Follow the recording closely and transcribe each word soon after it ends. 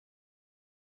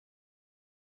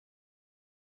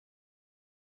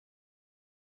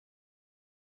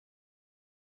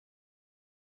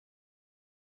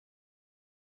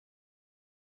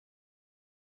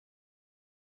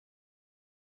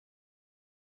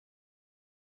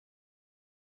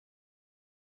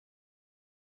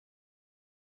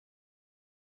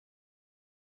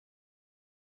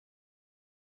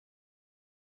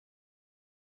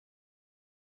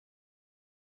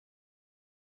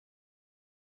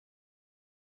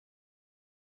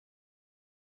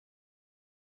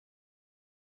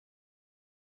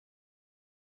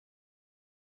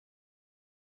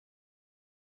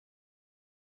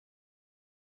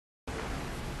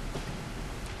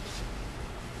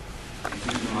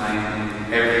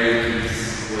Every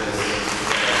piece was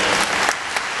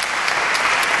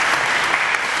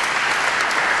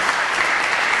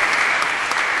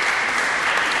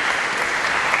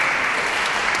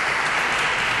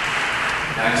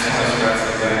I just want to stress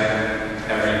again,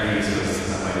 every piece was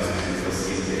somebody's musical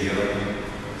season video.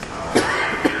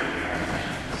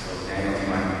 So Daniel, do you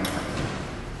mind?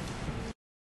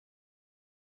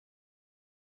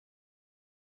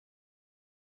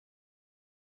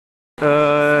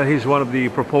 He's one of the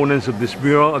proponents of this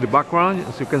mural at the background,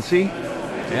 as you can see.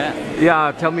 Yeah.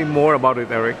 Yeah, tell me more about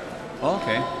it, Eric. Oh,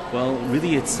 okay. Well,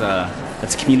 really, it's a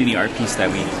community art piece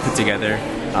that we put together,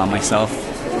 myself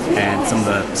and some of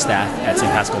the staff at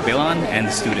St. Paschal Baylon and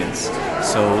the students.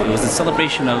 So it was a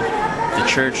celebration of the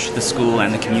church, the school,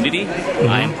 and the community.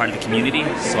 I am part of the community,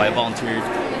 so I volunteered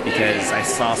because I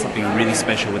saw something really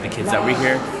special with the kids that were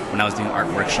here when I was doing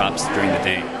art workshops during the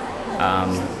day.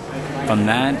 From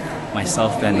that,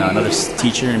 myself and another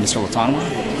teacher, Mr. Latanoa,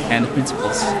 and the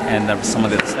principals, and some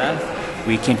of the staff,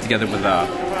 we came together with a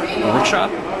workshop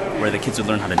where the kids would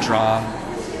learn how to draw,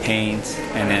 paint,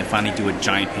 and then finally do a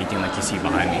giant painting like you see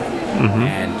behind me.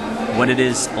 And what it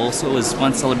is also is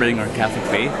one, celebrating our Catholic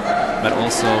faith, but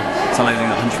also celebrating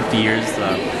the 150 years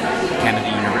Canada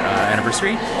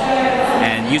anniversary,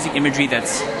 and using imagery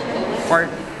that's part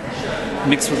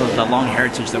mixed with the long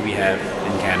heritage that we have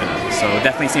in Canada. So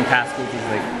definitely St. Paschal is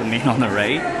like the main on the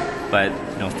right, but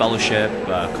you know, fellowship,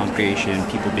 congregation,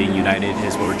 people being united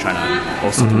is what we're trying to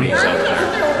also convey out there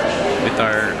with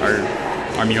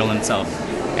our mural itself.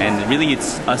 And really,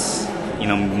 it's us, you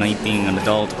know, being an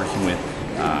adult, working with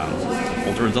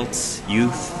older adults,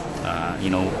 youth. You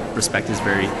know, respect is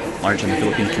very large in the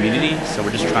Philippine community, so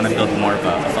we're just trying to build more of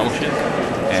a fellowship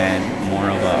and more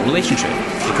of a relationship,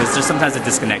 because there's sometimes a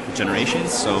disconnect with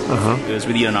generations. So it was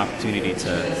really an opportunity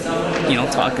to, you know,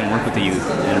 talk and work with the youth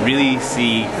and really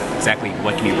see exactly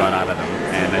what can be brought out of them.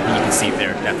 And I think you can see it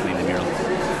there definitely in the mural.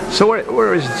 So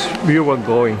where is this mural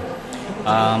going?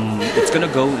 It's going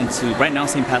to go into, right now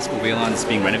St. Paschal Baylon is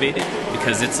being renovated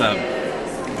because it's a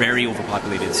very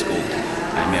overpopulated school.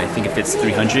 I mean, I think it fits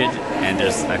 300, and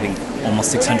there's, I think,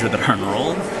 almost 600 that are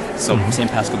enrolled. So St.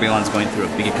 Paschal Baylon is going through a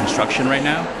big construction right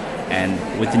now, and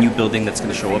with the new building that's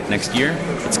going to show up next year,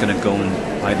 it's going to go in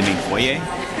by the main foyer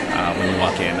when we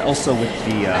walk in. Also with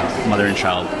the Mother and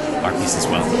Child art piece as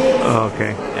well. Oh,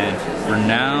 okay. And for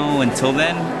now, until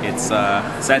then, it's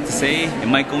sad to say, it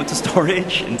might go into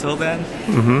storage until then.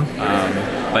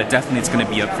 But definitely it's going to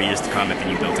be up for years to come at the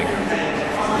new building.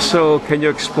 So, can you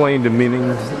explain the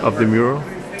meaning of the mural?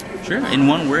 Sure. In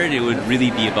one word, it would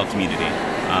really be about community.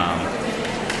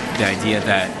 The idea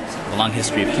that the long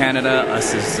history of Canada,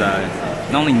 us as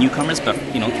not only newcomers, but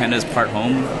you know, Canada is part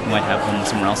home. We might have home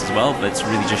somewhere else as well, but it's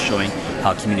really just showing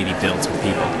how community builds with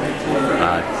people.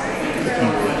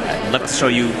 I'd love to show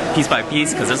you piece by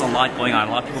piece because there's a lot going on.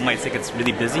 A lot of people might think it's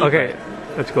really busy. Okay,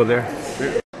 let's go there.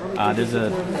 Sure. There's a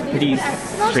pretty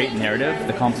straight narrative.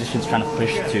 The composition is trying to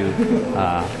push to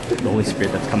the Holy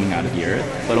Spirit that's coming out of the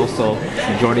earth, but also the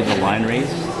majority of the line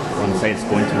rays on the site is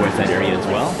going towards that area as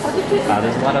well.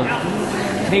 There's a lot of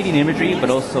Canadian imagery,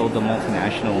 but also the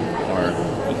multinational or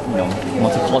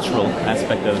multicultural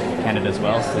aspect of Canada as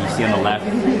well. So you see on the left,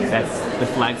 that's the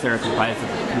flags that are comprised of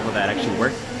the people that actually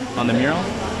work on the mural.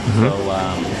 So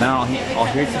not all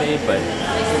here today, but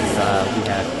we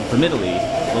have from Italy,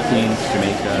 Philippines,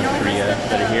 Jamaica, Korea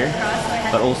that are here.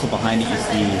 But also behind it you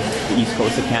see the east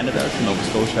coast of Canada, so Nova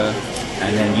Scotia,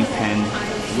 and then you can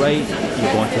you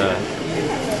go into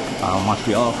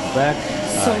Montreal, Quebec,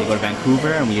 you go to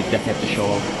Vancouver, and we definitely have to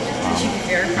show the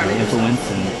influence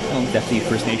and definitely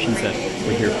First Nations that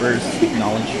were here first,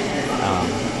 acknowledge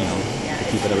the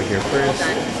people that were here first,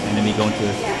 and then we go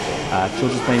into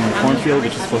children's playing in Thornhill,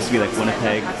 which is supposed to be like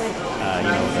Winnipeg, the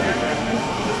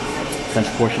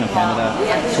central portion of Canada.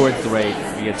 Towards the right,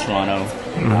 we get Toronto.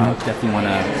 Definitely want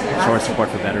to show our support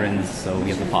for veterans, so we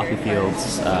have the poppy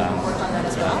fields,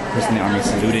 person in the army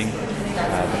saluting,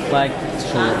 the flag to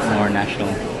show more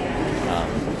national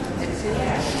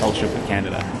fellowship with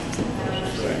Canada.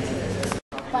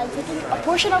 By taking a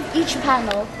portion of each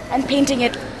panel and painting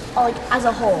it as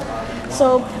a whole.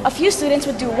 So a few students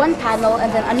would do one panel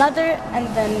and then another, and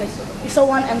then so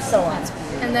on and so on.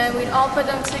 And then we'd all put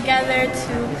them together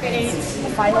to create a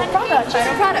final product.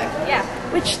 Yeah.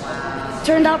 Which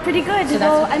turned out pretty good.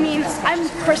 So I mean, I'm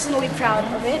personally proud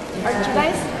of it. Aren't you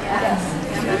guys?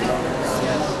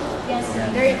 Yes,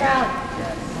 very proud.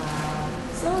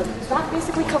 So that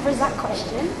basically covers that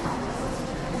question.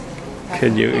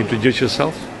 Can you introduce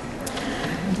yourself?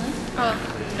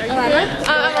 Alanna?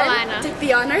 I'm Alanna. Took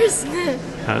the honors.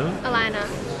 Huh? Alanna.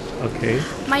 Okay.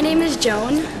 My name is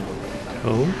Joan.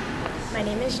 Oh, My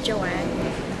name is Joanne.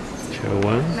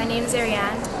 Joan. My name is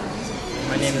Ariane.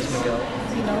 My name is Miguel.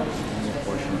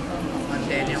 I'm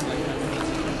Daniel.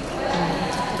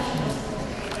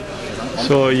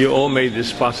 So you all made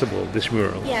this possible, this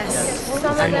mural. Yes. Some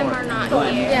of them are not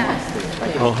here.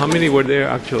 Yeah. Oh, how many were there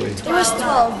actually? It was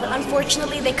 12, but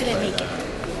unfortunately they couldn't make it.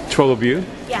 12 of you?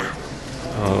 Yeah.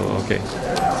 Oh, okay.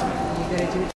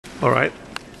 All right.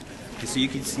 Okay, so you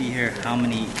can see here how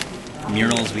many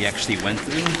murals we actually went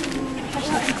through.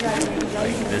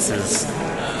 Like this is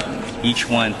each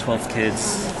one, 12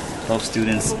 kids, 12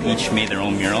 students, each made their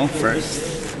own mural first.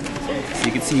 So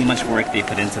you can see how much work they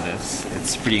put into this.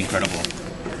 It's pretty incredible.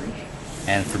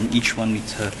 And from each one we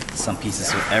took some pieces,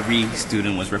 so every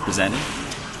student was represented.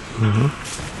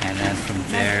 And then from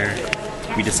there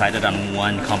we decided on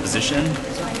one composition.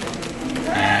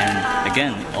 And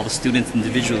again, all the students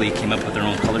individually came up with their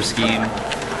own color scheme,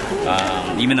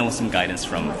 even though with some guidance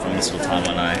from Ms. Sultana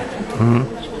and I.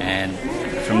 And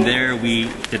from there we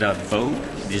did a vote.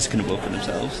 They just couldn't vote for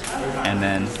themselves. And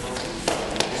then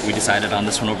we decided on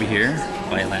this one over here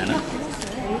by Alanna.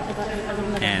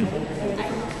 And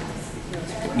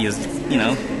you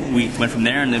know, we went from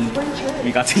there and then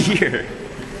we got to here.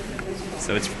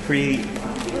 So it's pretty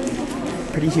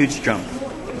huge jump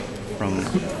from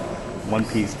one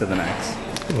piece to the next.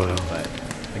 Wow. But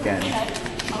again,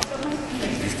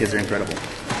 these kids are incredible.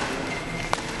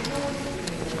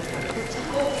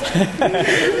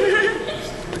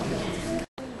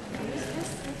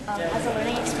 As a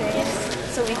learning experience,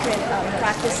 so we could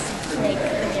practice to make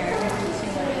the mirror.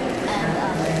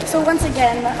 And so once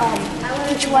again,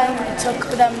 each one took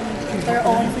them their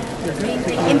own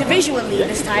painting individually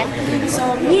this time.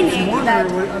 So meaning that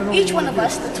each one of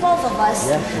us, the 12 of us,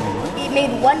 we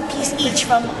made one piece each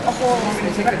from the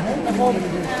whole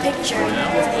picture.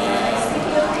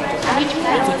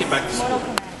 Take it back to school.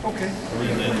 Okay.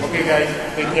 Okay, guys.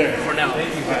 Take care. For now.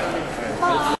 Thank you,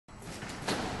 guys.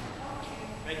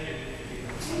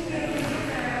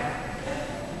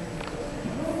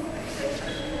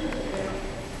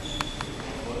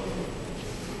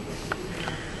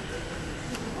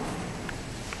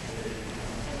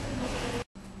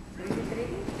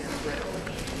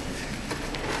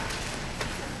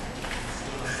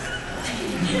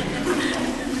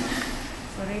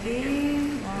 Ready?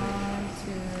 1,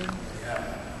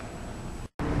 2.